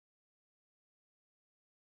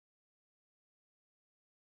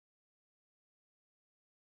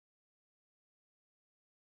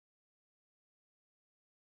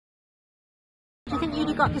Do you think you'd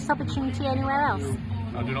have got this opportunity anywhere else?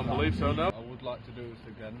 I do not believe so, no. I would like to do this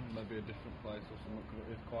again, maybe a different place or something,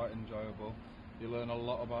 because it is quite enjoyable. You learn a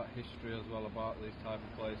lot about history as well, about these type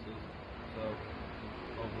of places. So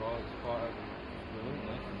overall it's quite a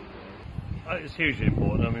brilliant lesson. It's hugely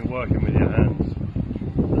important. I mean, working with your hands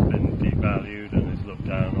has been devalued and is looked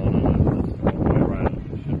down on, and that's the wrong way around.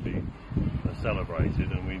 It should be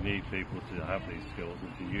celebrated, and we need people to have these skills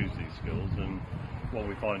and to use these skills. And what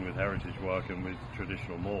we find with heritage work and with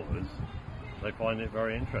traditional moors, they find it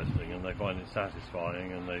very interesting and they find it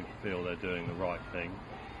satisfying, and they feel they're doing the right thing,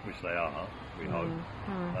 which they are, we hope.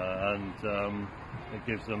 And it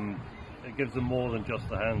gives them more than just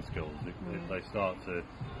the hand skills. They start to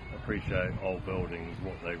appreciate old buildings,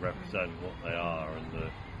 what they represent, what they are, and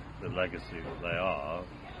the legacy that they are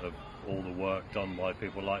of all the work done by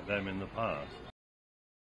people like them in the past.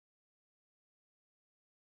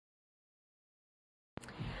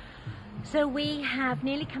 So we have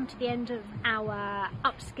nearly come to the end of our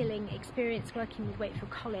upskilling experience working with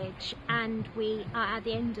Wakefield College, and we are at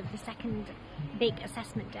the end of the second big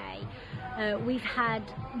assessment day. We've had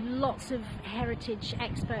lots of heritage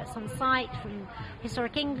experts on site from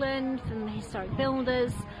Historic England, from the historic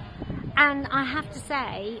builders, and I have to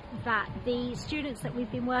say that the students that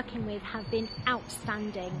we've been working with have been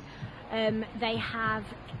outstanding. They have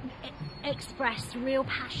expressed real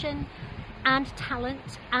passion and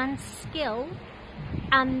talent and skill,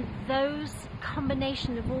 and those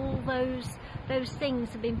combination of all those things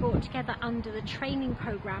have been brought together under the training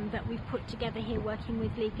programme that we've put together here, working with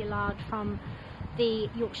Lee Gillard from the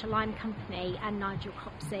Yorkshire Lime Company and Nigel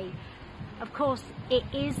Copsey. Of course, it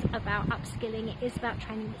is about upskilling, it is about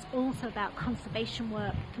training, it's also about conservation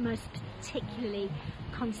work, most particularly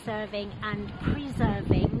conserving and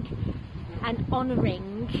preserving and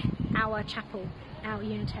honouring our chapel, our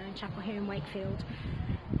Unitarian Chapel here in Wakefield.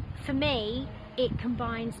 For me, it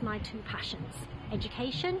combines my two passions,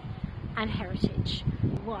 education and heritage.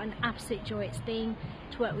 What an absolute joy it's been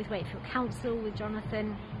to work with Wakefield Council, with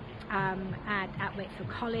Jonathan at Wakefield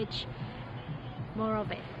College. More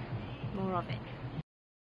of it, more of it.